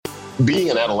being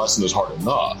an adolescent is hard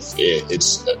enough.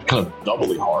 It's kind of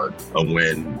doubly hard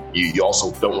when you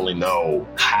also don't really know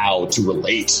how to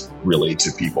relate really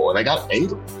to people. And I got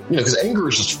angry, because anger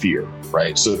is just fear,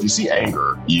 right? So if you see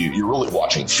anger, you're really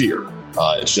watching fear.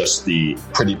 It's just the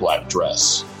pretty black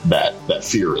dress that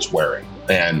fear is wearing.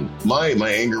 And my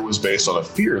anger was based on a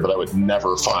fear that I would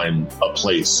never find a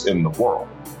place in the world.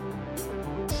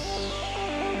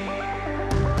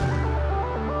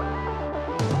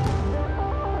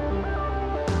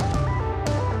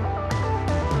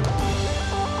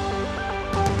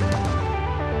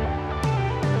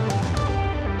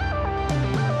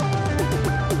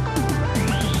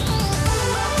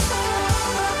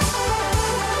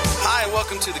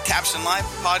 To the Caption Life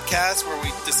podcast, where we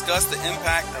discuss the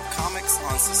impact of comics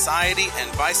on society and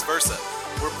vice versa.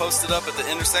 We're posted up at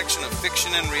the intersection of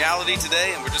fiction and reality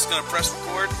today, and we're just going to press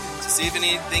record to see if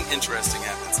anything interesting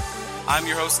happens. I'm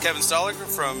your host, Kevin Stolliger,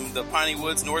 from the Piney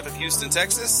Woods north of Houston,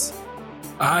 Texas.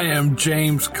 I am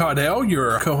James Caudell,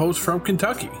 your co-host from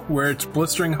Kentucky, where it's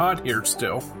blistering hot here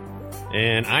still.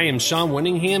 And I am Sean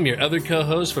Winningham, your other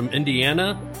co-host from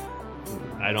Indiana.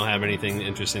 I don't have anything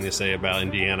interesting to say about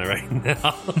Indiana right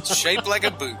now. Shaped like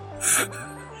a boot.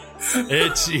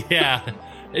 It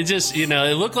just,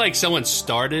 it looked like someone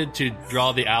started to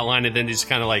draw the outline and then just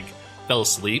kind of like fell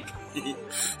asleep.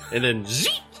 And then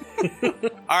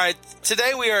All right,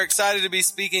 today we are excited to be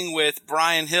speaking with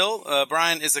Bryan Hill.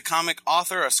 Bryan is a comic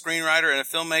author, a screenwriter, and a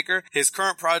filmmaker. His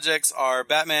current projects are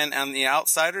Batman and the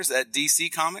Outsiders at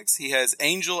DC Comics. He has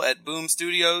Angel at Boom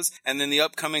Studios, and then the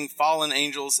upcoming Fallen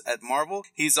Angels at Marvel.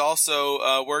 He's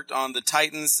also worked on the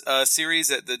Titans series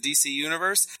at the DC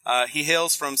Universe. He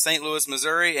hails from St. Louis,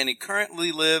 Missouri, and he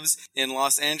currently lives in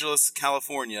Los Angeles,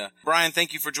 California. Bryan,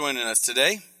 thank you for joining us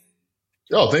today.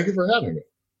 Oh, thank you for having me.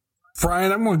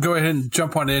 Bryan, I'm going to go ahead and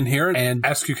jump on in here and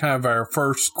ask you kind of our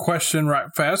first question right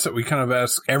fast that we kind of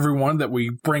ask everyone that we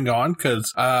bring on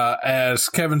because, as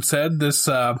Kevin said, this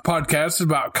podcast is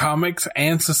about comics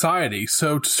and society.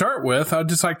 So to start with, I'd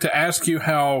just like to ask you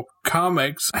how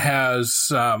comics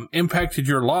has impacted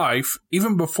your life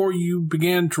even before you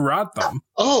began to write them.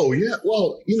 Oh, yeah.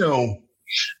 Well,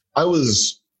 I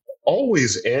was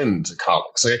always into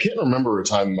comics. Like, I can't remember a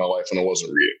time in my life when I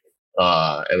wasn't reading.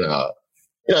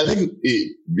 I think,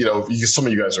 some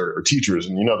of you guys are teachers,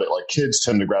 and you know that like kids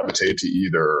tend to gravitate to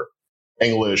either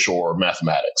English or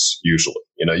mathematics, usually.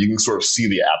 You can sort of see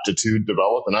the aptitude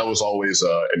develop. And I was always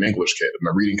an English kid.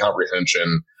 My reading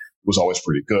comprehension was always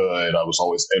pretty good. I was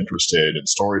always interested in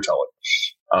storytelling.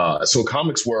 So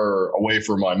comics were a way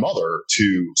for my mother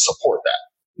to support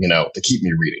that, to keep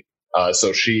me reading.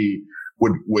 So she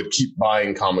would keep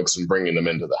buying comics and bringing them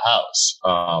into the house.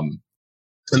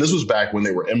 And this was back when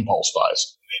they were impulse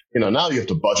buys. Now you have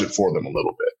to budget for them a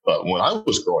little bit. But when I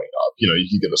was growing up, you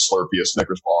could get a Slurpee, a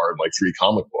Snickers bar, and like 3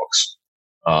 comic books.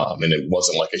 And it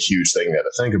wasn't like a huge thing you had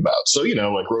to think about. So,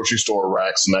 like grocery store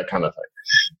racks and that kind of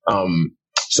thing.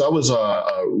 So I was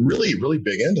really, really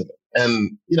big into them.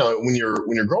 And, when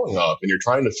you're growing up and you're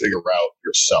trying to figure out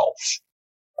yourself,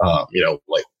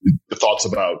 like the thoughts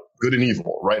about good and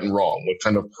evil, right and wrong, what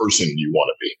kind of person you want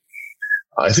to be.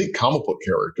 I think comic book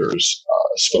characters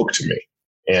spoke to me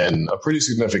in a pretty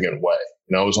significant way.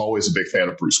 I was always a big fan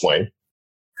of Bruce Wayne.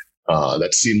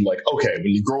 That seemed like, okay, when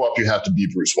you grow up, you have to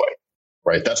be Bruce Wayne,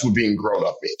 right? That's what being grown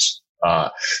up means.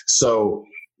 So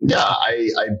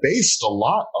I based a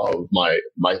lot of my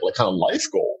like kind of life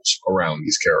goals around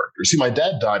these characters. See, my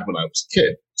dad died when I was a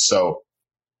kid. So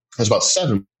I was about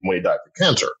 7 when he died from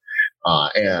cancer.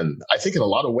 And I think in a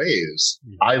lot of ways,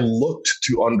 I looked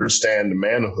to understand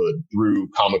manhood through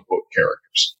comic book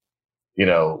characters,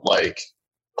 like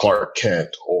Clark Kent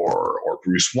or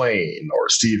Bruce Wayne or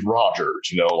Steve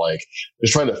Rogers, like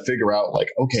just trying to figure out like,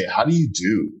 okay, how do you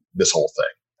do this whole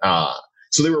thing?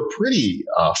 So they were pretty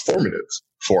formative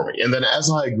for me. And then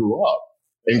as I grew up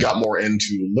and got more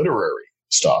into literary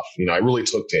stuff, I really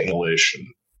took to English and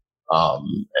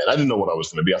I didn't know what I was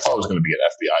going to be. I thought I was going to be an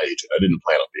FBI agent. I didn't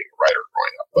plan on being a writer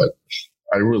growing up,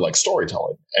 but I really like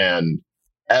storytelling. And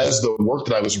as the work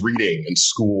that I was reading in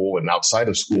school and outside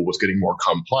of school was getting more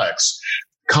complex,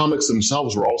 comics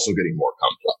themselves were also getting more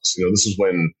complex. This is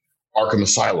when Arkham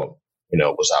Asylum,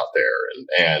 was out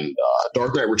there and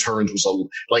Dark Knight Returns was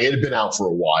it had been out for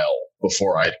a while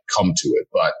before I'd come to it.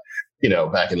 But,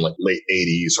 back in like late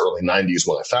 80s, early 90s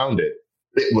when I found it,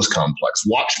 it was complex.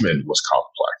 Watchmen was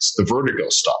complex. The Vertigo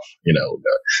stuff, the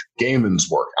Gaiman's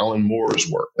work, Alan Moore's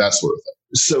work, that sort of thing.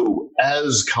 So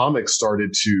as comics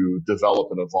started to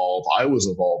develop and evolve, I was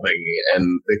evolving,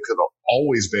 and they could have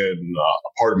always been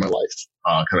a part of my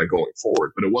life kind of going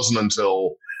forward. But it wasn't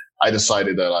until I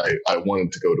decided that I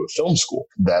wanted to go to a film school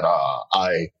that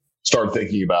I started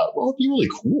thinking about, well, it'd be really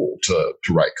cool to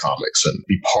write comics and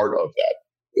be part of that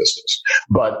business.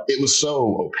 But it was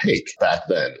so opaque back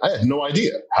then. I had no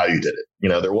idea how you did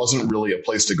it. There wasn't really a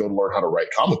place to go to learn how to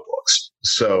write comic books.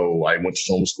 So I went to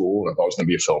film school, and I thought I was going to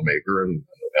be a filmmaker and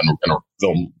a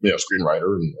film,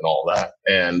 screenwriter and all that.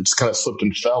 And kind of slipped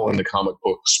and fell into comic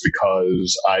books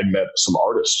because I met some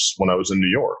artists when I was in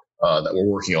New York that were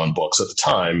working on books at the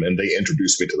time, and they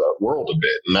introduced me to that world a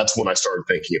bit. And that's when I started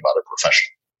thinking about it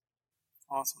professionally.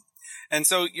 Awesome. And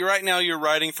so right now you're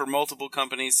writing for multiple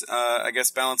companies, I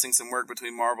guess balancing some work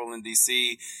between Marvel and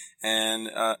DC and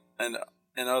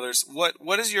others.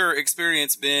 What has your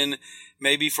experience been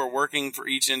maybe for working for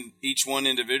each one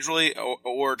individually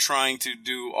or trying to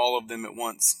do all of them at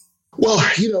once? Well,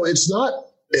 it's not.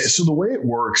 So the way it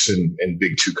works in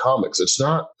Big Two Comics, it's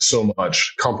not so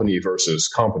much company versus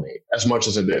company as much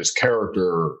as it is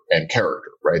character and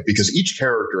character, right? Because each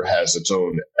character has its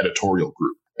own editorial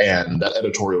group. And that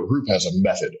editorial group has a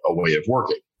method, a way of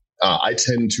working. I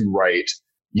tend to write,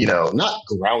 not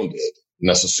grounded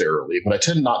necessarily, but I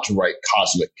tend not to write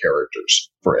cosmic characters,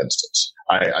 for instance.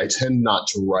 I tend not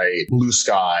to write blue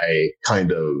sky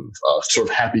kind of sort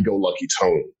of happy-go-lucky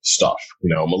tone stuff.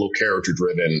 I'm a little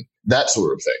character-driven, that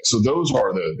sort of thing. So those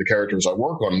are the characters I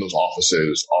work on, and those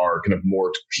offices are kind of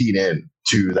more keyed in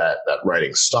to that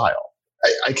writing style.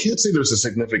 I can't say there's a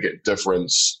significant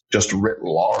difference just writ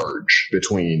large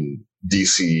between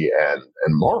DC and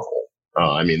Marvel.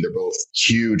 They're both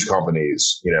huge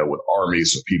companies, with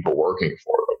armies of people working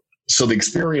for them. So the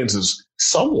experience is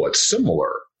somewhat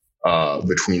similar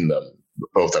between them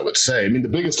both, I would say. The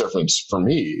biggest difference for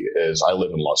me is I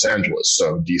live in Los Angeles,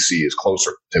 so DC is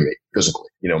closer to me physically.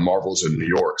 Marvel's in New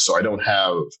York, so I don't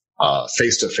have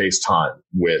face-to-face time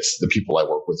with the people I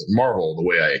work with in Marvel the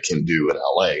way I can do in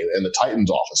LA. And the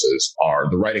Titans offices are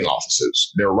the writing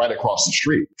offices. They're right across the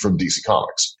street from DC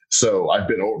Comics. So I've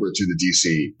been over to the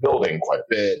DC building quite a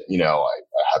bit.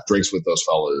 I have drinks with those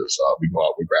fellas. We go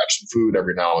out, we grab some food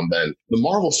every now and then. The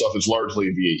Marvel stuff is largely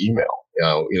via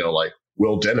email. Like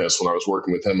Will Dennis, when I was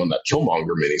working with him on that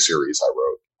Killmonger miniseries I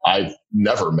wrote, I've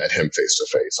never met him face to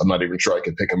face. I'm not even sure I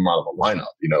could pick him out of a lineup.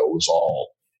 It was all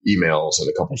emails and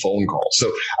a couple phone calls.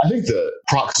 So I think the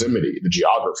proximity, the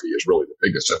geography is really the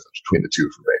biggest difference between the two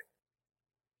for me.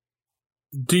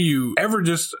 Do you ever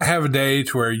just have a day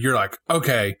to where you're like,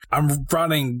 okay, I'm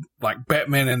writing like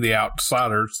Batman and the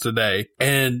Outsiders today,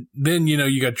 and then,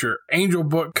 you got your Angel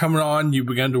book coming on, you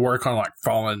begin to work on like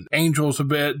Fallen Angels a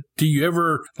bit. Do you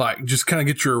ever like just kind of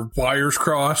get your wires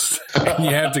crossed and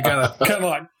you have to kind of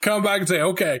like come back and say,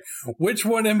 okay, which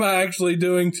one am I actually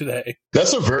doing today?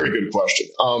 That's a very good question.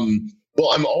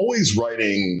 Well, I'm always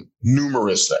writing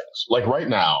numerous things. Like right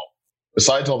now,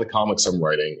 besides all the comics I'm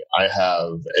writing, I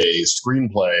have a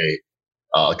screenplay,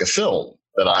 like a film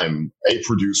that I'm a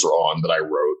producer on that I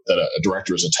wrote, that a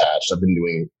director is attached. I've been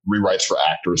doing rewrites for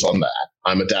actors on that.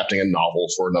 I'm adapting a novel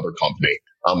for another company.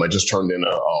 I just turned in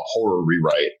a horror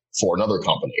rewrite for another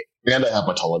company. And I have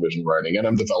my television writing, and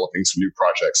I'm developing some new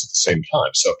projects at the same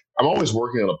time. So I'm always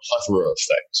working on a plethora of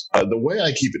things. The way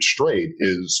I keep it straight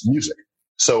is music.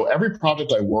 So every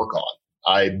project I work on,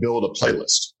 I build a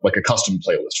playlist, like a custom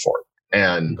playlist for it.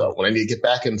 And when I need to get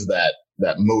back into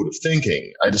that mode of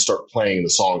thinking, I just start playing the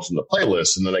songs from the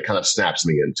playlist, and then it kind of snaps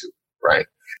me into it, right?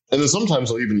 And then sometimes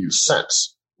I'll even use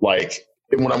scents. Like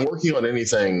when I'm working on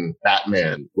anything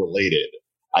Batman related,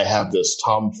 I have this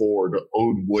Tom Ford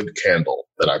Oud Wood candle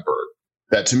that I burn.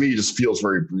 That to me just feels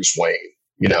very Bruce Wayne.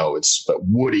 It's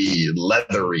woody,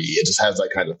 leathery. It just has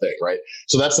that kind of thing, right?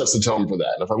 So that sets the tone for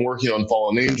that. And if I'm working on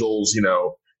Fallen Angels,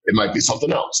 it might be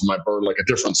something else. It might burn like a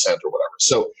different scent or whatever.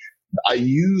 So I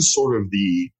use sort of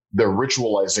the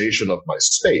ritualization of my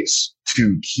space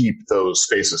to keep those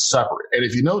spaces separate. And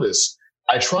if you notice,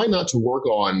 I try not to work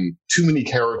on too many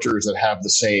characters that have the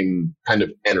same kind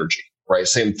of energy, right?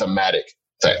 Same thematic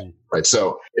thing, right?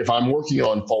 So if I'm working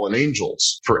on Fallen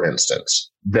Angels, for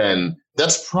instance, then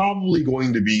that's probably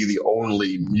going to be the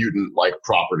only mutant-like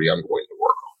property I'm going to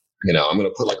work on. I'm going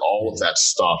to put like all of that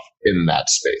stuff in that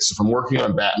space. If I'm working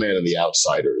on Batman and the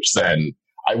Outsiders, then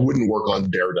I wouldn't work on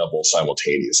Daredevil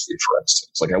simultaneously, for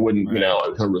instance. Like I wouldn't, I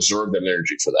would kind of reserve that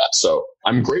energy for that. So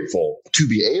I'm grateful to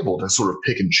be able to sort of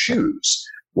pick and choose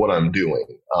what I'm doing,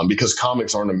 because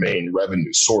comics aren't a main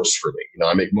revenue source for me.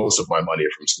 I make most of my money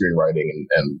from screenwriting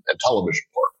and television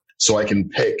work. So I can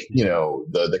pick,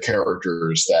 the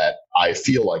characters that I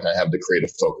feel like I have the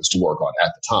creative focus to work on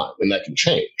at the time, and that can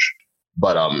change.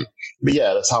 But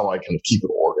yeah, that's how I kind of keep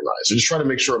it organized. I just try to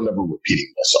make sure I'm never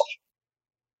repeating myself.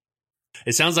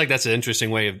 It sounds like that's an interesting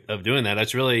way of doing that.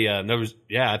 That's really,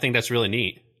 I think that's really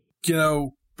neat.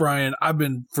 Bryan, I've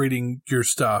been reading your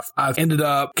stuff. I've ended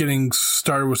up getting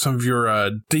started with some of your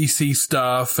DC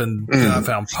stuff, and then I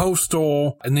found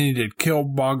Postal, and then you did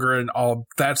Killmonger and all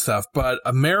that stuff. But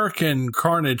American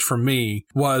Carnage for me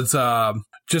was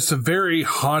just a very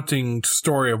haunting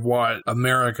story of what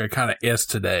America kind of is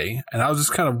today. And I was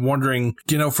just kind of wondering,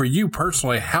 for you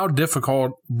personally, how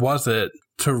difficult was it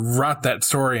to write that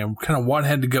story, and kind of what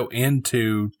had to go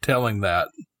into telling that?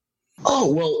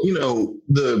 Oh, well,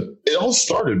 it all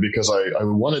started because I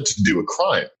wanted to do a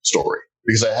crime story,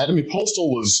 because I had to be,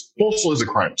 Postal is a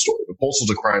crime story, but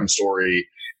Postal's a crime story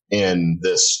in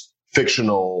this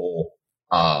fictional,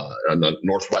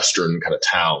 Northwestern kind of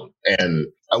town. And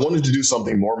I wanted to do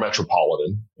something more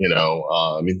metropolitan,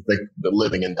 like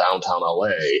living in downtown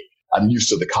LA. I'm used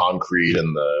to the concrete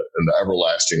and the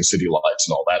everlasting city lights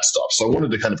and all that stuff. So I wanted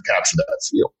to kind of capture that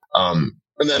feel.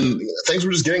 And then things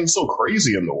were just getting so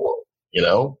crazy in the world.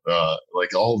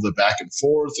 Like all of the back and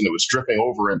forth, and it was dripping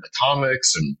over into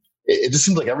comics, and it just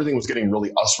seemed like everything was getting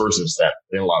really us versus them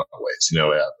in a lot of ways.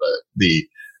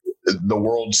 The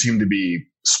world seemed to be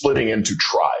splitting into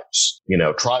tribes,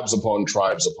 tribes upon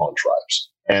tribes upon tribes.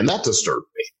 And that disturbed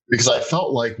me, because I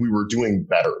felt like we were doing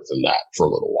better than that for a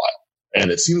little while.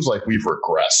 And it seems like we've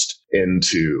regressed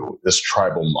into this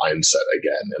tribal mindset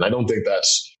again. And I don't think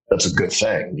that's a good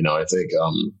thing. I think,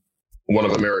 one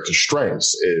of America's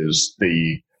strengths is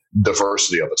the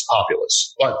diversity of its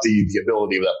populace, but the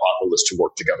ability of that populace to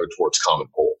work together towards common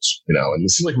goals, and it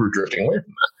seems like we were drifting away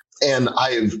from that.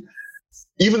 And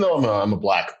even though I'm a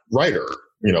black writer,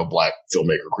 black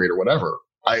filmmaker, creator, whatever,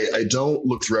 I don't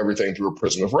look through everything through a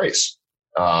prism of race.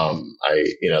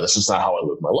 This is not how I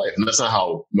live my life. And that's not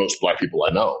how most black people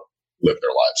I know live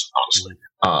their lives, honestly.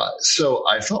 So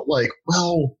I felt like,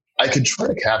 well, I could try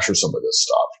to capture some of this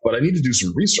stuff, but I need to do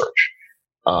some research.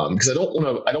 Because I don't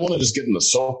want to just get in the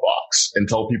soapbox and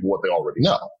tell people what they already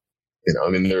know.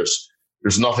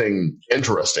 There's nothing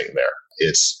interesting there.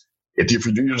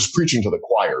 You're just preaching to the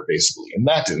choir, basically. And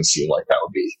that didn't seem like that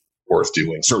would be worth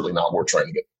doing. Certainly not worth trying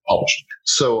to get published.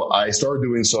 So I started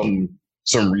doing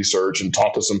some research and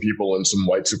talked to some people in some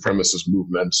white supremacist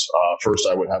movements. First,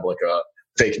 I would have like a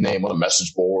fake name on a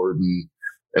message board,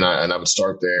 and I would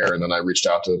start there. And then I reached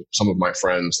out to some of my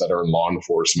friends that are in law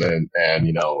enforcement and,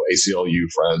 ACLU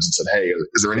friends, and said, hey,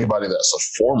 is there anybody that's a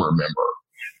former member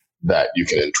that you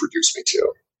can introduce me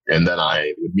to? And then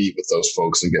I would meet with those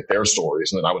folks and get their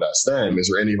stories. And then I would ask them, is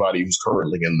there anybody who's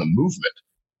currently in the movement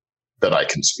that I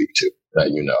can speak to that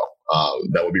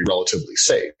that would be relatively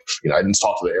safe? I didn't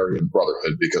talk to the Aryan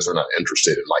Brotherhood because they're not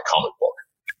interested in my comic book.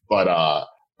 But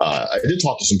I did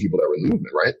talk to some people that were in the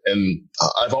movement, right? And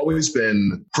I've always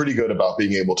been pretty good about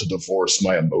being able to divorce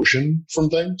my emotion from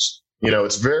things.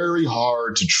 It's very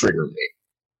hard to trigger me.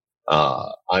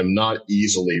 I'm not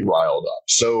easily riled up.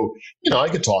 So, I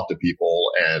could talk to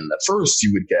people, and at first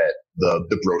you would get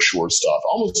the brochure stuff,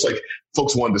 almost like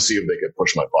folks wanted to see if they could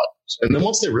push my buttons. And then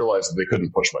once they realized that they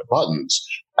couldn't push my buttons,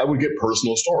 I would get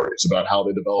personal stories about how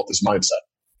they developed this mindset,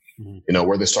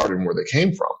 where they started and where they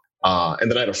came from. And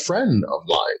then I had a friend of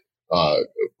mine, a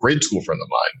grade school friend of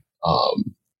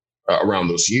mine, around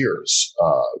those years,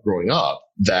 growing up,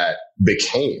 that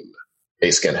became a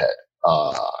skinhead.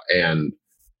 And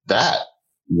that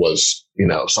was,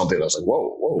 something that I was like,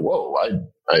 whoa,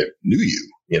 I knew you,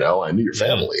 I knew your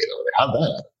family, how'd that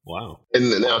happen? Wow.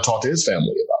 And then I talked to his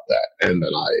family about that. And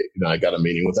then I got a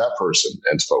meeting with that person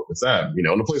and spoke with them, in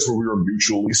a place where we were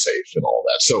mutually safe and all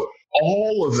that. So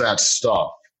all of that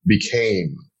stuff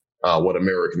became what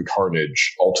American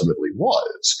Carnage ultimately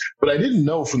was. But I didn't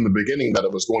know from the beginning that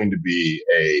it was going to be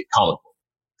a comic book.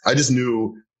 I just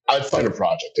knew I'd find a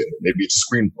project in it. Maybe it's a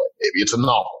screenplay. Maybe it's a novel.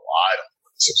 I don't know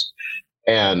what this is.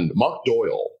 And Mark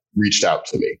Doyle reached out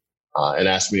to me and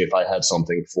asked me if I had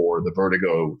something for the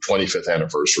Vertigo 25th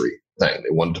anniversary thing.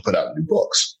 They wanted to put out new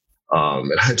books.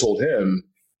 And I told him,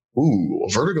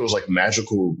 Vertigo is like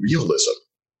magical realism.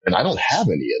 And I don't have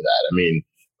any of that. I mean,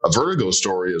 a Vertigo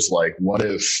story is like, what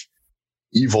if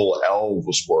evil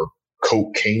elves were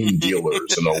cocaine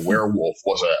dealers and a werewolf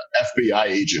was an FBI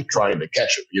agent trying to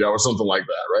catch him, or something like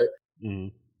that, right?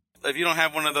 Mm. If you don't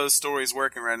have one of those stories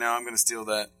working right now, I'm going to steal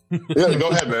that. Yeah, go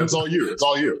ahead, man. It's all you.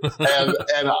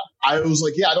 And I was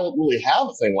like, I don't really have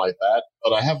a thing like that,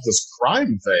 but I have this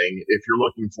crime thing if you're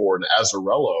looking for an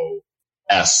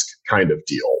Azzarello-esque kind of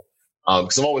deal.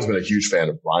 Because I've always been a huge fan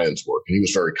of Bryan's work, and he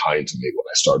was very kind to me when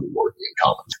I started working in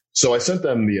comics. So I sent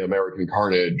them the American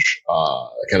Carnage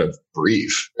kind of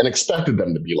brief and expected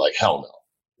them to be like, hell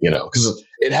no, because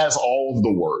it has all of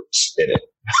the words in it.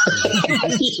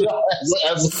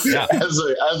 As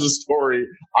a story,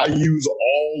 I use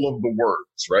all of the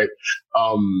words, right?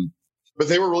 but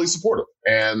they were really supportive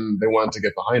and they wanted to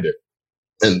get behind it.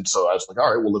 And so I was like,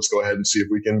 all right, well, let's go ahead and see if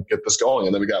we can get this going.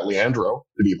 And then we got Leandro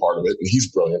to be a part of it, and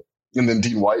he's brilliant. And then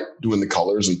Dean White doing the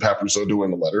colors and Pat Rousseau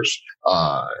doing the letters.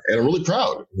 And I'm really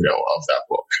proud, of that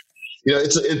book.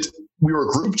 We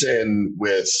were grouped in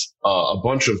with a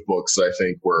bunch of books that I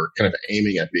think were kind of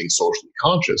aiming at being socially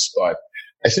conscious, but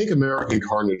I think American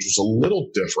Carnage was a little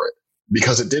different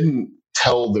because it didn't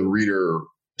tell the reader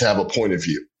to have a point of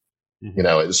view.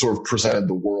 It sort of presented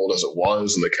the world as it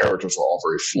was, and the characters were all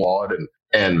very flawed.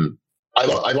 And I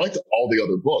liked all the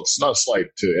other books, not a slight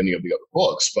to any of the other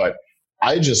books, but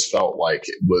I just felt like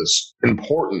it was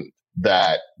important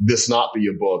that this not be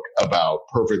a book about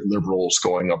perfect liberals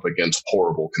going up against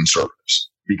horrible conservatives.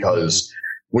 Because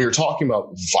when you're talking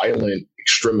about violent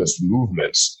extremist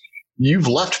movements, you've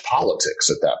left politics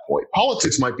at that point.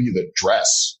 Politics might be the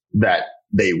dress that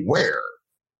they wear,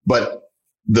 but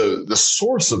the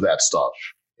source of that stuff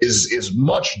is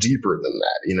much deeper than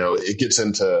that. It gets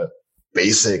into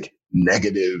basic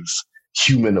negative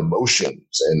human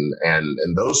emotions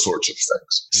and those sorts of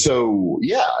things. So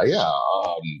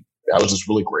I was just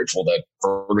really grateful that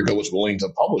Vertigo was willing to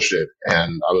publish it,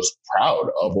 and I was proud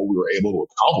of what we were able to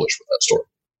accomplish with that story.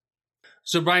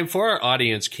 So, Bryan, for our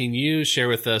audience, can you share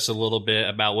with us a little bit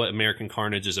about what American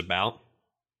Carnage is about?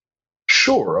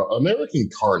 Sure. American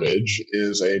Carnage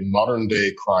is a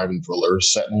modern-day crime thriller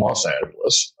set in Los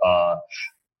Angeles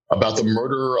about the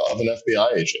murder of an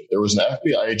FBI agent. There was an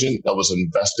FBI agent that was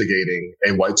investigating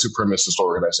a white supremacist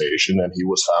organization, and he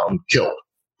was found killed,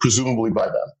 presumably by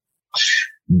them.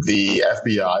 The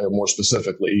FBI, or more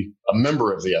specifically, a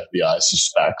member of the FBI,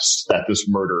 suspects that this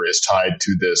murder is tied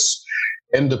to this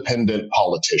independent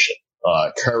politician,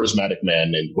 charismatic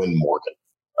man named Win Morgan,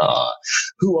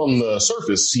 who on the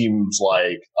surface seems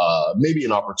like maybe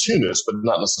an opportunist, but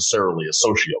not necessarily a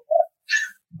sociopath.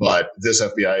 But this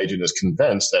FBI agent is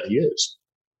convinced that he is,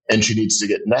 and she needs to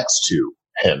get next to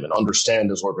him and understand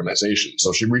his organization.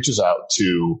 So she reaches out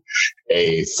to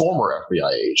a former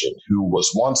FBI agent who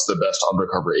was once the best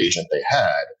undercover agent they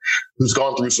had, who's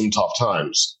gone through some tough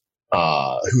times,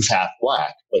 who's half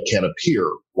black, but can appear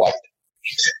white.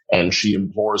 And she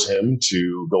implores him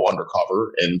to go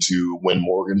undercover into Win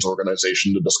Morgan's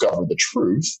organization to discover the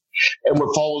truth. And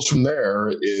what follows from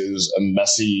there is a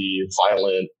messy,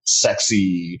 violent,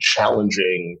 sexy,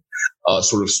 challenging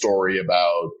sort of story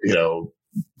about,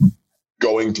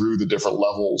 going through the different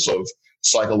levels of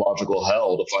psychological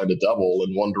hell to find a devil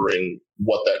and wondering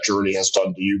what that journey has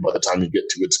done to you by the time you get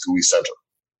to its gooey center.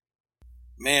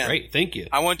 Man, great, thank you.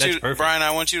 Bryan,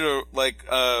 I want you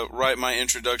to write my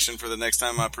introduction for the next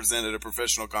time I present at a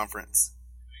professional conference.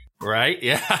 Right?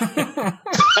 Yeah.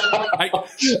 I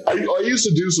used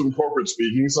to do some corporate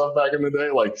speaking stuff back in the day.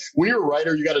 Like when you're a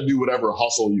writer, you got to do whatever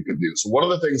hustle you can do. So one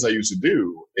of the things I used to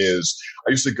do is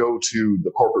I used to go to the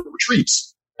corporate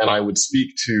retreats, and I would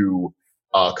speak to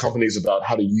companies about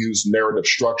how to use narrative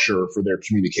structure for their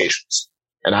communications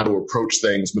and how to approach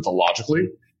things mythologically.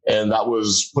 And that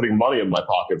was putting money in my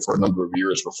pocket for a number of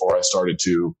years before I started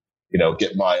to,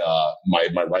 get my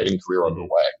writing career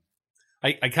underway.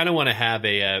 I kind of want to have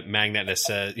a magnet that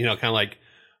says, kind of like,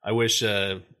 I wish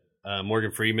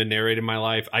Morgan Freeman narrated my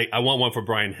life. I want one for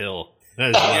Bryan Hill.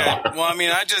 Yeah, well, I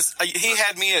mean, he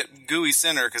had me at gooey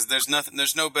center because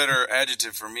there's no better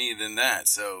adjective for me than that.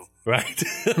 So right.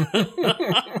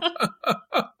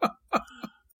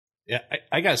 Yeah,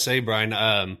 I gotta say, Bryan,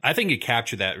 I think you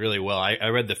captured that really well. I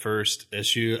read the first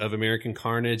issue of American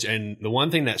Carnage, and the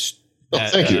one thing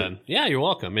thank you. Yeah, you're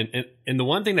welcome. And the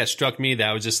one thing that struck me that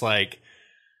I was just like,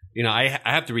 I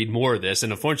have to read more of this,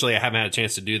 and unfortunately I haven't had a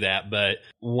chance to do that, but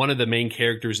one of the main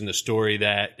characters in the story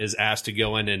that is asked to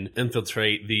go in and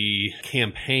infiltrate the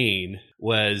campaign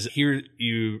was here.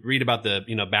 You read about the,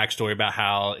 backstory about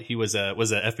how he was a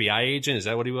FBI agent. Is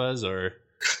that what he was? Or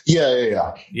Yeah,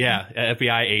 an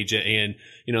FBI agent. And,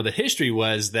 the history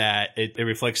was that it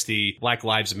reflects the Black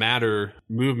Lives Matter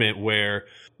movement where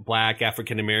Black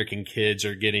African-American kids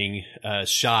are getting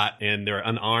shot and they're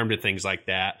unarmed and things like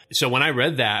that. So when I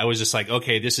read that, I was just like,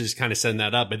 okay, this is kind of setting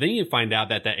that up. But then you find out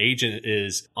that agent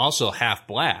is also half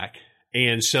Black.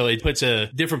 And so it puts a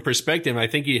different perspective. I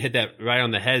think you hit that right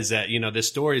on the head, is that, this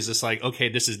story is just like, okay,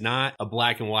 this is not a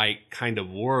black and white kind of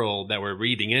world that we're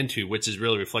reading into, which is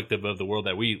really reflective of the world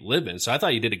that we live in. So I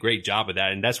thought you did a great job of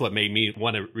that. And that's what made me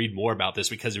want to read more about this,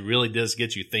 because it really does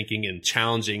get you thinking and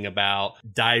challenging about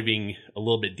diving a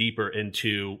little bit deeper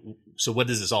into, so what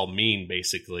does this all mean,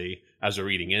 basically, as we're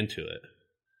reading into it?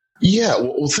 Yeah.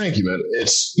 Well, thank you, man.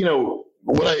 It's,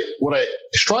 what I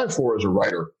strive for as a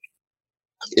writer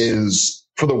is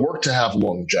for the work to have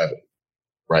longevity,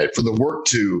 right? For the work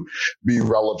to be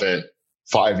relevant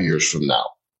 5 years from now,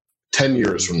 10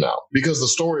 years from now, because the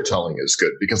storytelling is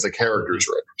good, because the characters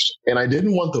are interesting. And I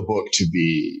didn't want the book to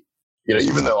be,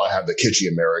 even though I have the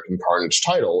kitschy American Carnage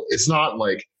title, it's not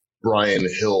like Bryan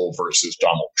Hill versus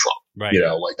Donald Trump. Right.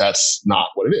 That's not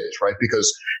what it is, right?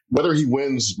 Because whether he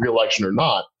wins re-election or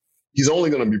not, he's only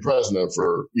going to be president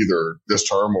for either this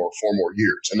term or 4 more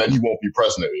years, and then he won't be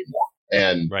president anymore.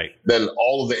 And then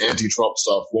all of the anti-Trump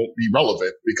stuff won't be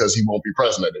relevant because he won't be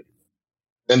president anymore.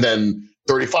 And then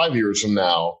 35 years from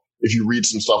now, if you read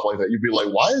some stuff like that, you'd be like,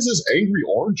 why is this angry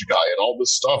orange guy and all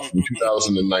this stuff in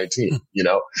 2019?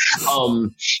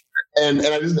 And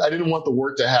I didn't want the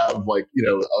work to have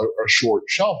a short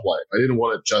shelf life. I didn't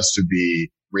want it just to be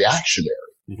reactionary.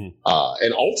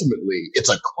 And ultimately, it's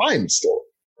a crime story,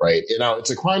 right? It's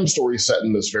a crime story set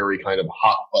in this very kind of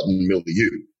hot button milieu.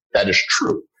 That is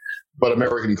true. But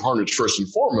American Carnage, first and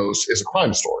foremost, is a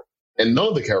crime story. And none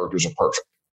of the characters are perfect,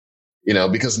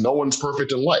 because no one's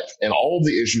perfect in life. And all of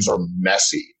the issues are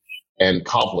messy and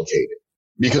complicated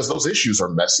because those issues are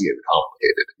messy and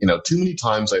complicated. Too many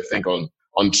times I think on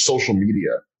social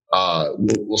media,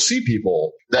 we'll see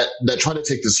people that try to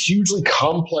take this hugely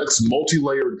complex,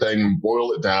 multi-layered thing and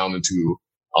boil it down into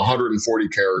 140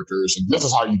 characters. And this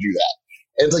is how you do that.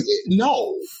 And it's like,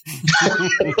 no,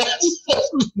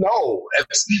 no,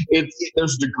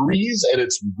 there's degrees and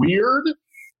it's weird.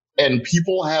 And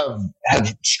people have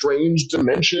strange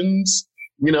dimensions,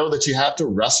 that you have to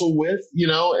wrestle with,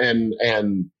 and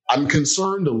I'm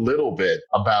concerned a little bit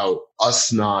about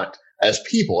us not, as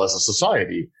people, as a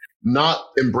society, not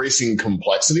embracing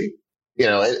complexity,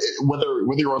 whether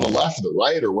you're on the left or the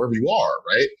right or wherever you are,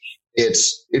 right?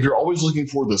 It's, if you're always looking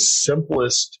for the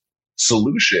simplest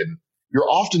solution, you're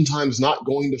oftentimes not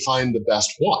going to find the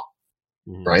best one,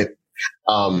 right?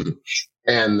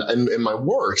 And in my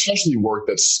work, especially work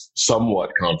that's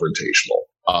somewhat confrontational,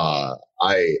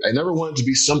 I never wanted to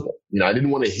be simple. I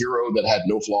didn't want a hero that had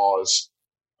no flaws.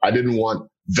 I didn't want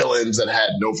villains that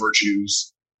had no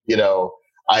virtues.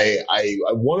 I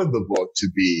wanted the book to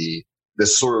be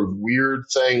this sort of weird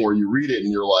thing where you read it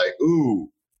and you're like, ooh,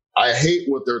 I hate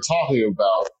what they're talking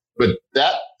about, but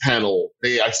that panel,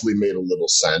 they actually made a little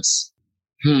sense.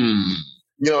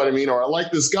 You know what I mean? Or I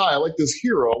like this guy, I like this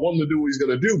hero, I want him to do what he's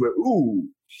going to do, but ooh,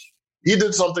 he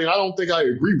did something I don't think I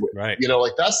agree with. Right.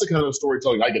 That's the kind of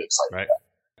storytelling I get excited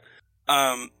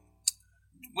about.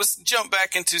 Let's jump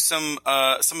back into some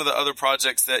of the other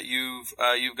projects that you've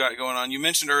got going on. You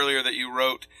mentioned earlier that you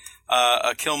wrote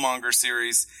a Killmonger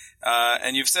series,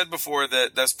 and you've said before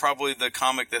that that's probably the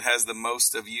comic that has the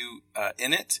most of you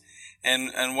in it.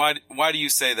 And why do you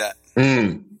say that?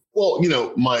 Well,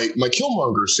 my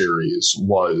Killmonger series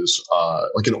was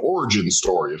like an origin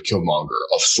story of Killmonger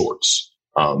of sorts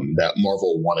that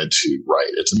Marvel wanted to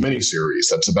write. It's a miniseries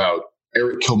that's about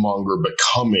Eric Killmonger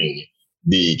becoming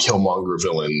the Killmonger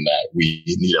villain that we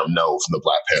know from the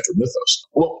Black Panther mythos.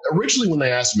 Well, originally when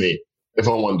they asked me if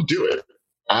I wanted to do it,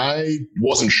 I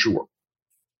wasn't sure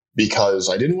because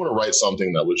I didn't want to write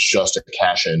something that was just a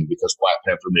cash in because Black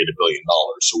Panther made $1 billion.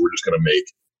 So we're just going to make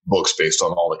books based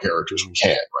on all the characters we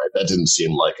can, right? That didn't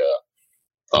seem like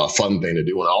a fun thing to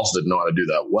do. And I also didn't know how to do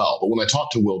that well. But when I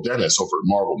talked to Will Dennis over at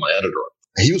Marvel, my editor,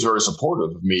 he was very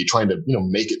supportive of me trying to,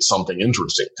 make it something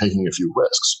interesting, taking a few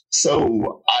risks.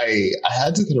 So I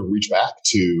had to kind of reach back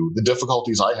to the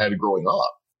difficulties I had growing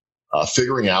up,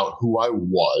 figuring out who I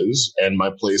was and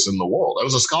my place in the world. I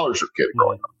was a scholarship kid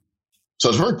growing up. So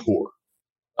I was very poor.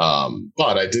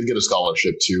 But I did get a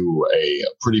scholarship to a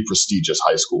pretty prestigious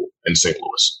high school in St.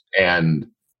 Louis. And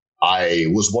I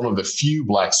was one of the few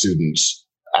Black students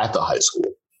at the high school.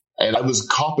 And I was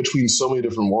caught between so many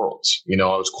different worlds. I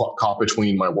was caught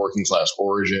between my working class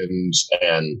origins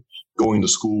and going to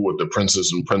school with the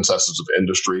princes and princesses of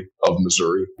industry of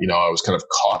Missouri. I was kind of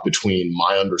caught between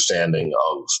my understanding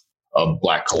of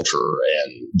Black culture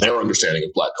and their understanding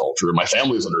of Black culture, and my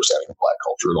family's understanding of Black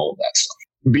culture and all of that stuff.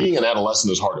 Being an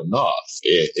adolescent is hard enough.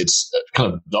 It's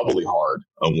kind of doubly hard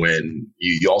when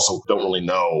you also don't really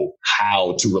know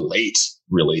how to relate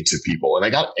really to people. And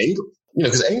I got angry,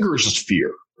 because anger is just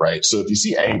fear, right? So if you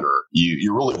see anger,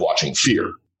 you're really watching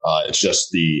fear. It's just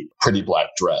the pretty black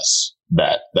dress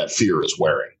that fear is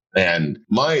wearing. And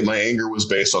my anger was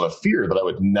based on a fear that I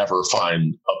would never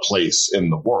find a place in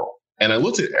the world. And I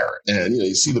looked at Eric and,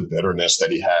 you see the bitterness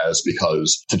that he has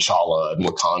because T'Challa and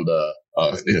Wakanda,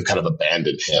 kind of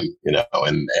abandoned him,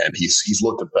 and he's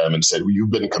looked at them and said, well, you've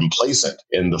been complacent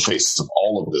in the face of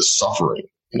all of this suffering.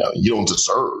 you don't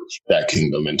deserve that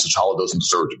kingdom, and T'Challa doesn't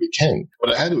deserve to be king.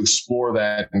 But I had to explore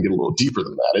that and get a little deeper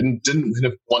than that. I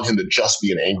didn't want him to just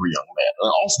be an angry young man. And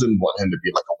I also didn't want him to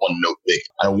be like a one-note bigot.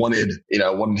 I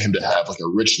wanted him to have like a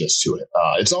richness to it.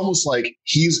 It's almost like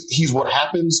he's what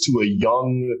happens to a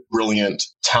young, brilliant,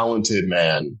 talented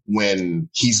man when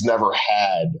he's never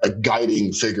had a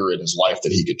guiding figure in his life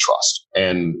that he could trust.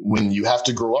 And when you have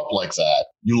to grow up like that,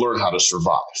 you learn how to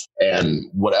survive. And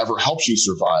whatever helps you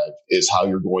survive is how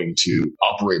you're going to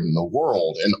operate in the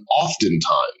world. And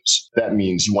oftentimes that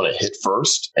means you want to hit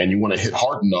first, and you want to hit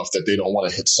hard enough that they don't want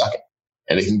to hit second.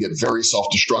 And it can get very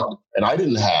self-destructive. And I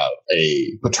didn't have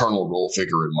a paternal role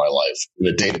figure in my life in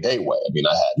a day-to-day way. I mean,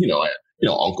 I had,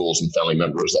 uncles and family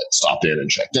members that stopped in and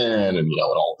checked in and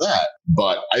all of that.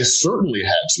 But I certainly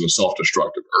had some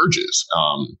self-destructive urges.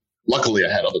 Luckily,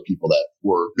 I had other people that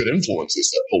were good influences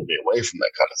that pulled me away from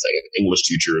that kind of thing. English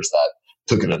teachers that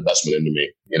took an investment into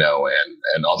me,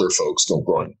 and other folks still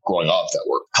growing up that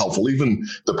were helpful. Even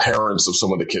the parents of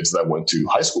some of the kids that I went to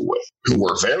high school with, who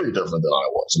were very different than I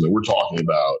was. I mean, we're talking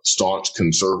about staunch,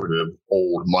 conservative,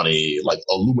 old money, like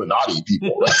Illuminati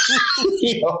people,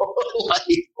 right?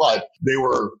 Like they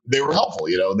were helpful.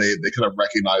 They kind of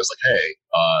recognized like, hey,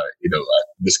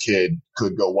 this kid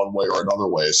could go one way or another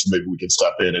way, so maybe we can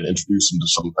step in and introduce him to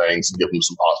some things and give him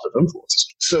some positive influences.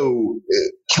 So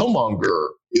Killmonger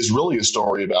is really a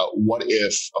story about what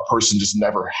if a person just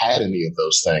never had any of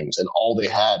those things, and all they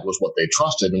had was what they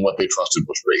trusted, and what they trusted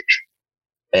was rage.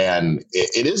 And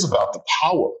it is about the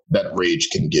power that rage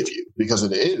can give you, because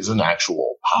it is an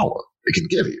actual power it can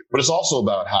give you. But it's also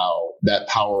about how that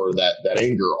power, that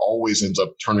anger always ends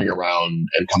up turning around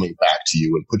and coming back to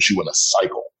you and puts you in a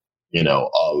cycle,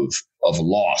 of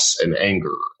loss and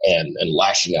anger and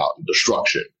lashing out and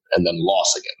destruction and then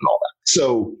loss again and all that.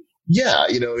 So yeah,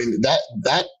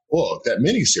 that book, that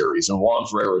miniseries, and Juan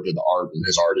Ferreira did the art, and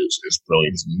his art is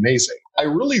brilliant. It's amazing. I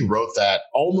really wrote that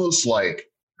almost like,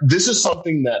 this is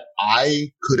something that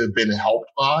I could have been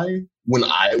helped by when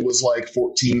I was like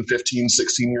 14, 15,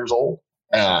 16 years old.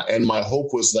 And my hope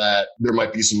was that there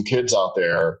might be some kids out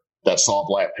there that saw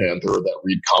Black Panther, that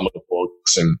read comic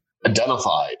books and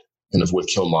identified kind of with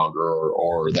Killmonger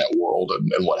or that world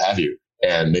and what have you.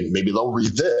 And maybe they'll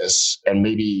read this, and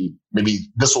maybe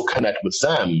this will connect with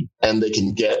them, and they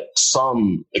can get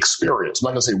some experience. I'm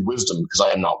not going to say wisdom, because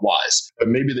I am not wise, but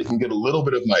maybe they can get a little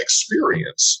bit of my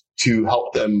experience to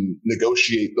help them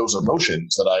negotiate those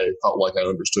emotions that I felt like I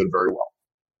understood very well.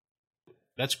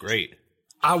 That's great.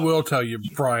 I will tell you,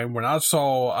 Bryan, when I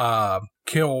saw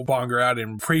Killmonger out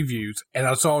in previews and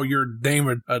I saw your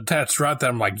name attached right there,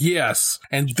 I'm like, yes.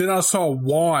 And then I saw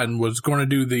Juan was going to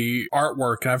do the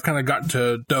artwork, and I've kind of gotten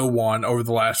to know Juan over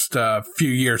the last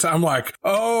few years. I'm like,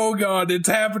 oh God, it's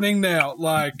happening now.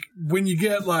 Like when you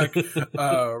get like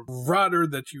a writer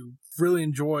that you really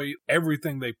enjoy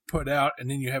everything they put out, and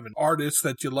then you have an artist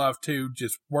that you love too,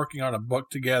 just working on a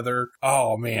book together.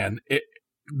 Oh man,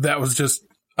 that was just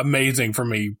amazing for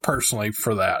me personally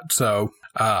for that. So,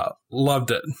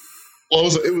 loved it. Well,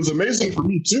 it was amazing for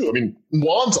me too. I mean,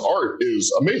 Juan's art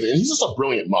is amazing, and he's just a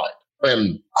brilliant mind.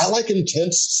 And I like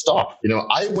intense stuff.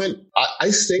 I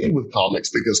stayed with comics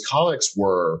because comics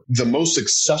were the most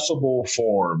accessible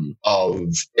form of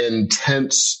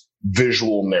intense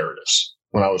visual narratives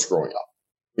when I was growing up.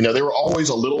 They were always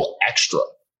a little extra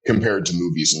compared to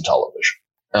movies and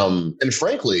television. And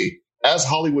frankly, as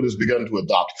Hollywood has begun to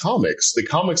adopt comics, the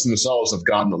comics themselves have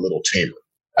gotten a little tamer,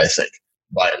 I think,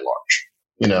 by and large.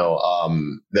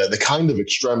 The kind of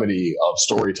extremity of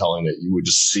storytelling that you would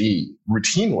just see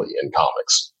routinely in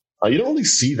comics. You don't really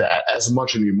see that as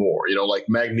much anymore, like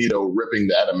Magneto ripping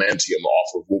the adamantium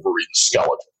off of Wolverine's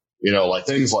skeleton, like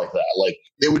things like that. Like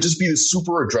it would just be this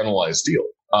super adrenalized deal.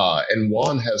 And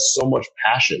Juan has so much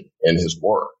passion in his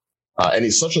work. And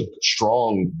he's such a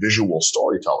strong visual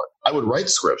storyteller. I would write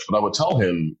scripts, but I would tell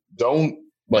him, don't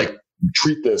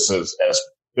treat this as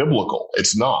biblical.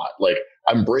 It's not. Like,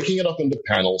 I'm breaking it up into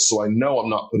panels, so I know I'm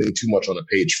not putting too much on a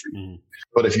page for you.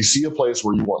 But if you see a place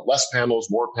where you want less panels,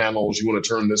 more panels, you want to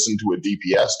turn this into a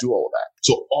DPS, do all of that.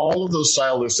 So all of those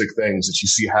stylistic things that you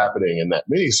see happening in that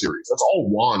miniseries, that's all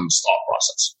Juan's thought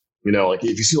process. Like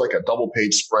if you see like a double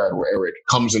page spread where Eric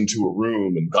comes into a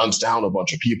room and guns down a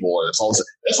bunch of people, and it's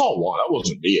all Juan. That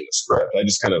wasn't me in the script. I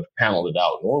just kind of paneled it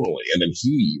out normally. And then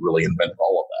he really invented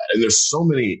all of that. And there's so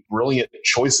many brilliant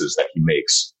choices that he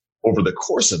makes over the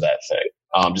course of that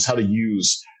thing. Just how to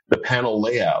use the panel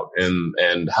layout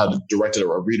and how to direct it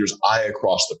a reader's eye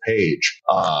across the page,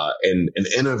 in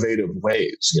innovative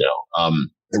ways,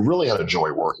 I really had a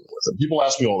joy working with him. People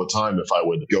ask me all the time if I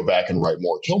would go back and write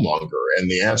more Killmonger,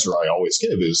 and the answer I always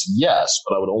give is yes,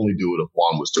 but I would only do it if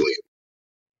Juan was doing it.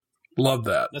 Love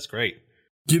that. That's great.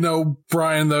 You know,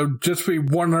 Bryan, though, just to be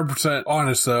 100%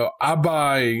 honest, though, I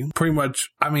buy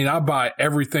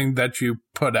everything that you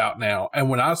put out now. And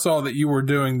when I saw that you were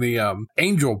doing the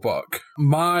Angel book,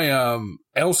 my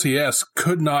LCS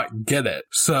could not get it.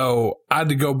 So I had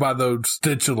to go buy those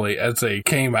digitally as they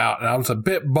came out. And I was a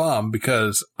bit bummed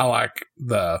because I like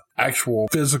the actual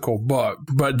physical book.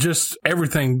 But just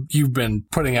everything you've been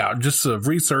putting out, just the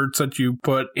research that you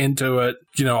put into it,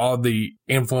 you know, all the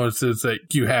influences that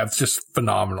you have, just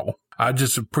phenomenal. I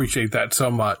just appreciate that so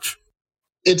much.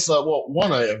 It's,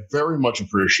 one, I very much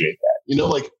appreciate that. You know,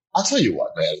 like, I'll tell you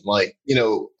what, man, like, you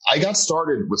know, I got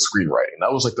started with screenwriting.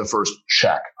 That was like the first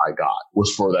check I got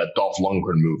was for that Dolph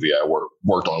Lundgren movie I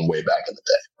worked on way back in the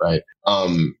day, right?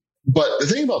 But the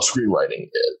thing about screenwriting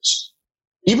is,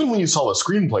 even when you sell a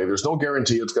screenplay, there's no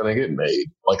guarantee it's going to get made.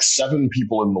 Like 7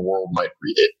 people in the world might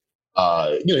read it.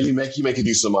 You know, you make a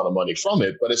decent amount of money from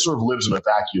it, but it sort of lives in a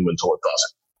vacuum until it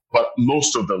doesn't. But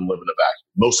most of them live in a vacuum.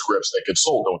 Most scripts that get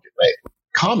sold don't get made.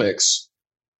 Comics,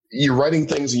 you're writing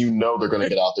things and you know they're going to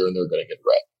get out there and they're going to get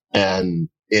read. And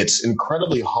it's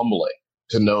incredibly humbling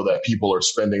to know that people are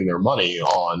spending their money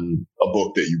on a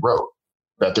book that you wrote,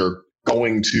 that they're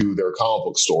going to their comic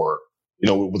book store, you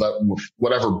know, with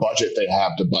whatever budget they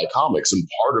have to buy comics. And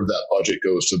part of that budget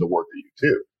goes to the work that you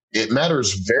do. It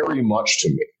matters very much to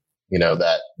me, you know,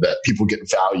 that people get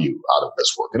value out of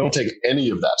this work. I don't take any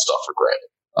of that stuff for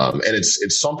granted. And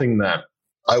it's something that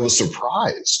I was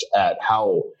surprised at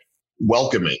how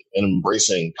welcoming and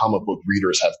embracing comic book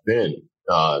readers have been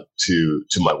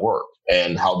to my work,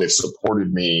 and how they've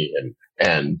supported me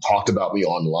and talked about me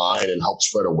online and helped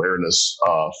spread awareness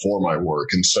for my work.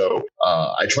 And so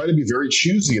I try to be very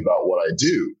choosy about what I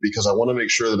do, because I want to make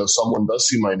sure that if someone does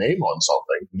see my name on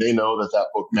something, they know that that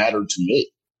book mattered to me.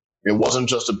 It wasn't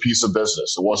just a piece of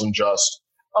business. It wasn't just,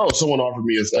 oh, someone offered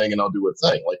me a thing and I'll do a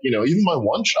thing. Like, you know, even my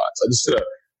one shots, I just did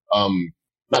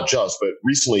not just, but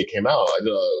recently it came out. I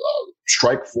did a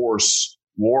Strike Force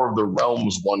War of the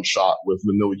Realms one shot with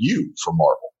the milieu for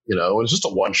Marvel. You know, it was just a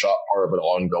one shot part of an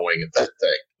ongoing event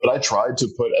thing. But I tried to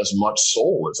put as much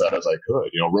soul as that as I could.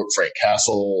 You know, wrote Frank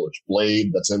Castle,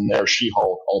 Blade that's in there,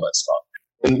 She-Hulk, all that stuff.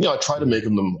 And, you know, I try to make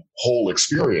them whole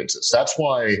experiences. That's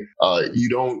why you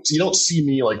don't see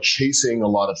me like chasing a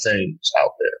lot of things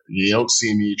out there. You don't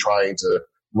see me trying to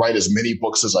write as many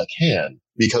books as I can,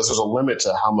 because there's a limit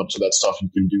to how much of that stuff you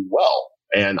can do well.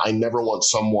 And I never want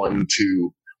someone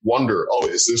to wonder, oh,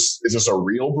 is this a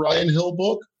real Bryan Hill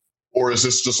book? Or is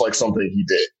this just like something he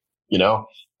did? You know,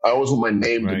 I always want my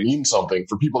name to mean something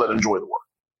for people that enjoy the work.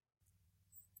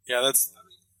 Yeah,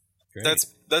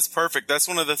 that's perfect. That's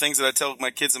one of the things that I tell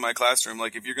my kids in my classroom.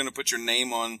 Like, if you're going to put your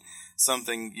name on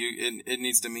something, it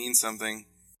needs to mean something.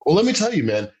 Well, let me tell you,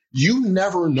 man, you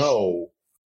never know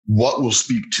what will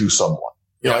speak to someone.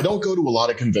 You know, I don't go to a lot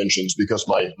of conventions because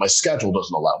my schedule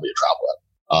doesn't allow me to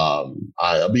travel.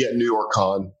 I'll be at New York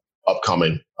Con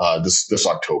upcoming this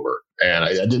October, and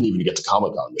I didn't even get to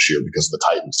Comic Con this year because of the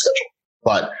Titan schedule.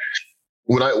 But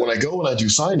when I go and I do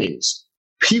signings,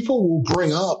 people will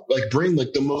bring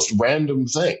like the most random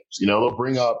things. You know, they'll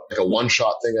bring up like a one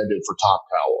shot thing I did for Top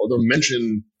Cow, or they'll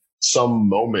mention some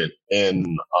moment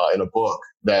in a book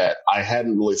that I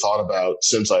hadn't really thought about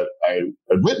since I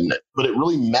had written it, but it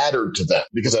really mattered to them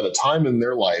because at a time in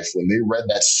their life when they read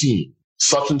that scene,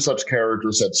 such and such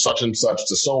character said such and such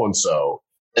to so and so,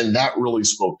 and that really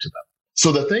spoke to them.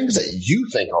 So the things that you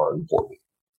think are important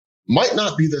might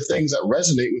not be the things that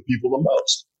resonate with people the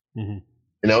most. Mm-hmm.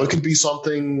 You know, it could be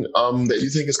something that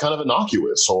you think is kind of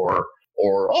innocuous, or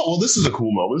oh, well, this is a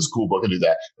cool moment, this is a cool book, I do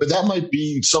that. But that might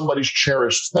be somebody's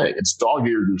cherished thing. It's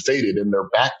dog-eared and faded in their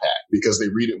backpack because they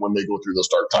read it when they go through those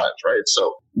dark times, right?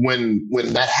 So when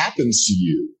that happens to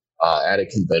you at a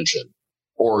convention,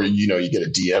 or, you know, you get a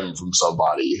DM from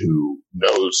somebody who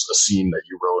knows a scene that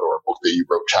you wrote or a book that you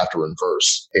wrote chapter and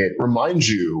verse, it reminds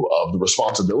you of the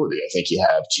responsibility I think you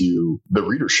have to the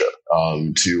readership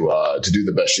to do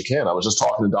the best you can. I was just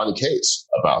talking to Donnie Cates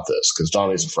about this because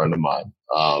Donnie's a friend of mine.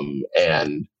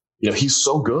 And, you know, he's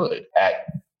so good at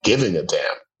giving a damn,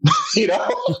 you know,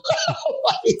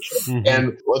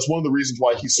 and that's one of the reasons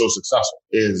why he's so successful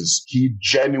is he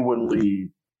genuinely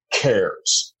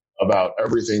cares about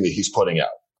everything that he's putting out.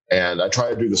 And I try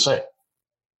to do the same.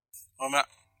 Well,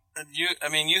 you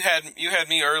had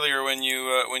me earlier when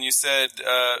you said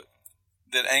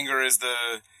that anger is the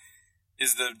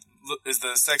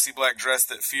sexy black dress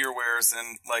that fear wears,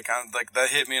 and that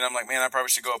hit me, and I'm like, man, I probably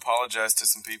should go apologize to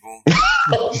some people.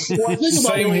 Well, I think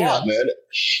about it a lot, man.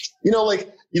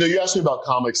 You asked me about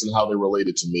comics and how they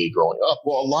related to me growing up.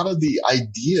 Well, a lot of the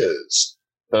ideas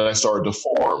that I started to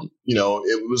form. You know,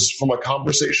 it was from a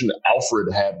conversation that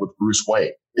Alfred had with Bruce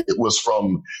Wayne. It was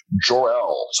from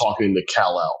Jor-El talking to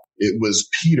Kal-El. It was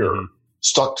Peter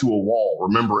stuck to a wall,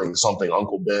 remembering something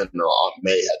Uncle Ben or Aunt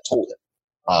May had told him.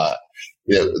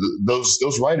 You know,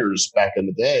 those writers back in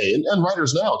the day, and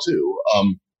writers now too,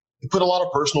 put a lot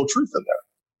of personal truth in there.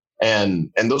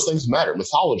 And those things matter.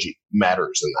 Mythology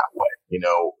matters in that way. You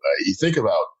know, you think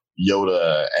about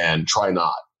Yoda and try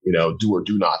not, you know, do or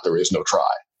do not, there is no try.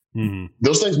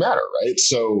 Those things matter, right?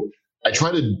 So I'm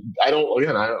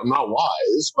not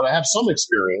wise, but I have some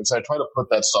experience. I try to put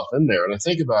that stuff in there. And I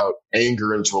think about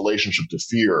anger and its relationship to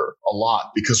fear a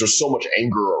lot, because there's so much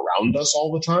anger around us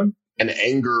all the time. And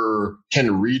anger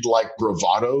can read like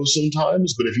bravado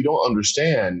sometimes. But if you don't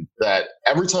understand that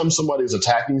every time somebody's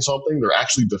attacking something, they're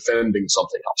actually defending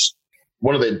something else.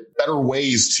 One of the better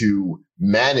ways to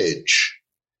manage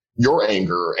your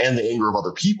anger and the anger of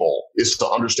other people is to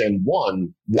understand,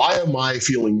 one, why am I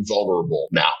feeling vulnerable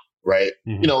now? Right?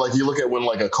 You know, like you look at when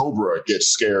like a cobra gets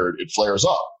scared, it flares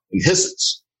up and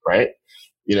hisses, right?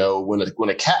 You know, when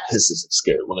a cat hisses, it's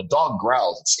scared. When a dog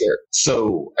growls, it's scared.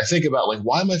 So I think about, like,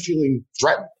 why am I feeling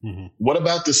threatened? What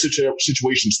about this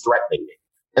situation's threatening me?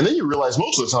 And then you realize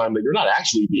most of the time that you're not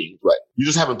actually being threatened. You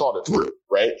just haven't thought it through,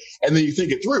 right? And then you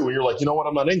think it through and you're like, you know what?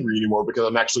 I'm not angry anymore because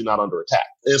I'm actually not under attack.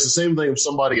 And it's the same thing if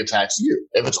somebody attacks you.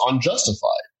 If it's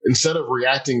unjustified, instead of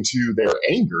reacting to their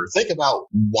anger, think about,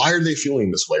 why are they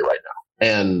feeling this way right now?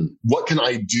 And what can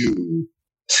I do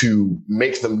to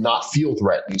make them not feel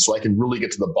threatened so I can really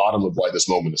get to the bottom of why this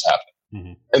moment is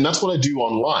happening? And that's what I do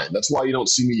online. That's why you don't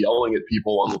see me yelling at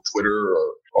people on Twitter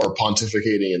or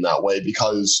pontificating in that way,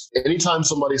 because anytime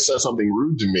somebody says something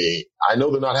rude to me, I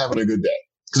know they're not having a good day.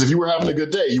 Because if you were having a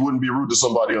good day, you wouldn't be rude to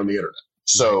somebody on the internet.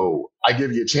 So I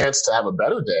give you a chance to have a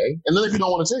better day. And then if you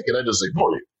don't want to take it, I just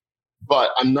ignore you.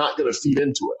 But I'm not going to feed into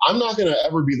it. I'm not going to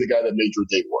ever be the guy that made your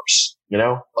day worse. You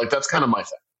know, like that's kind of my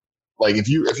thing. Like if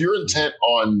you're intent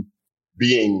on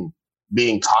being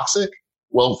toxic,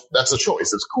 well, that's a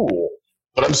choice. It's cool.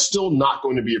 But I'm still not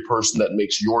going to be a person that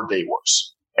makes your day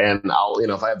worse. And I'll, you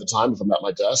know, if I have the time, if I'm at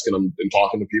my desk and I'm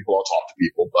talking to people, I'll talk to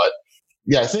people. But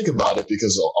yeah, I think about it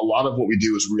because a lot of what we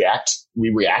do is react.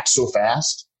 We react so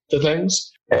fast to things,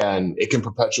 and it can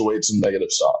perpetuate some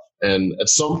negative stuff. And at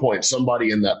some point, somebody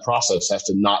in that process has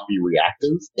to not be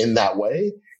reactive in that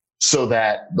way so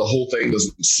that the whole thing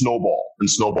doesn't snowball and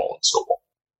snowball and snowball.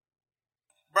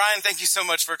 Bryan, thank you so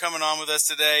much for coming on with us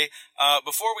today.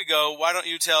 Before we go, why don't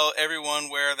you tell everyone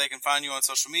where they can find you on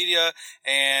social media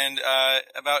and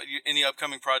about any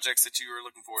upcoming projects that you are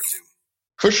looking forward to?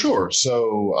 For sure.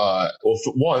 So,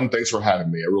 one, thanks for having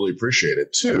me. I really appreciate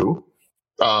it. Two,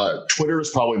 Twitter is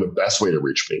probably the best way to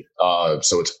reach me.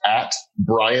 So it's at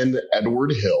Bryan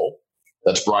Edward Hill.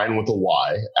 That's Bryan with a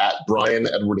Y, at Bryan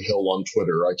Edward Hill on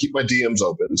Twitter. I keep my DMs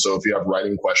open. So if you have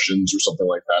writing questions or something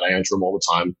like that, I answer them all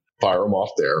the time. Fire them off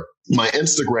there. My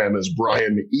Instagram is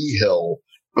Bryan E. Hill,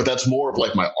 but that's more of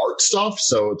like my art stuff.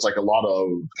 So it's like a lot of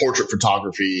portrait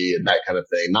photography and that kind of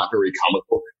thing. Not very comic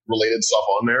book related stuff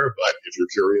on there, but if you're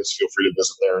curious, feel free to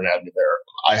visit there and add me there.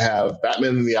 I have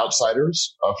Batman and the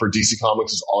Outsiders for DC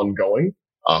Comics is ongoing.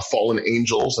 Fallen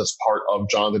Angels, that's part of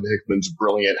Jonathan Hickman's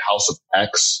brilliant House of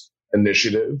X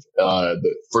initiative.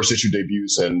 The first issue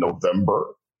debuts in November.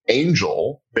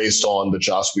 Angel, based on the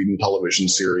Joss Whedon television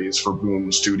series for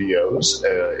Boom Studios,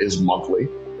 is monthly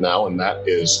now, and that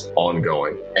is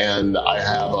ongoing. And I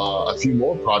have a few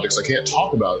more projects I can't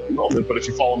talk about at the moment, but if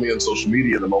you follow me on social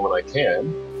media the moment I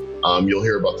can, you'll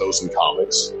hear about those in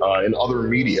comics. In other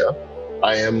media,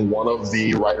 I am one of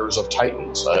the writers of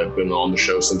Titans. I've been on the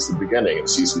show since the beginning, and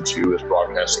season 2 is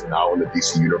broadcasting now in the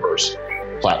DC Universe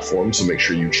platform, so make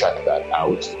sure you check that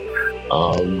out.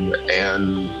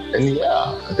 And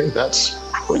yeah, I think that's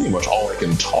pretty much all I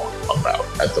can talk about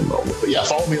at the moment. But yeah,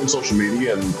 follow me on social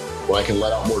media, and when I can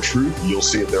let out more truth, you'll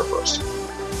see it there first.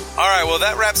 All right, well,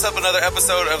 that wraps up another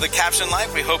episode of The Caption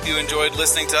Life. We hope you enjoyed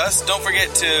listening to us. Don't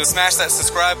forget to smash that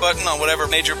subscribe button on whatever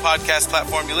major podcast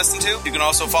platform you listen to. You can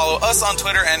also follow us on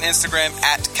Twitter and Instagram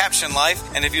at Caption Life.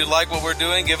 And if you like what we're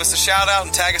doing, give us a shout out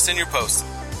and tag us in your posts.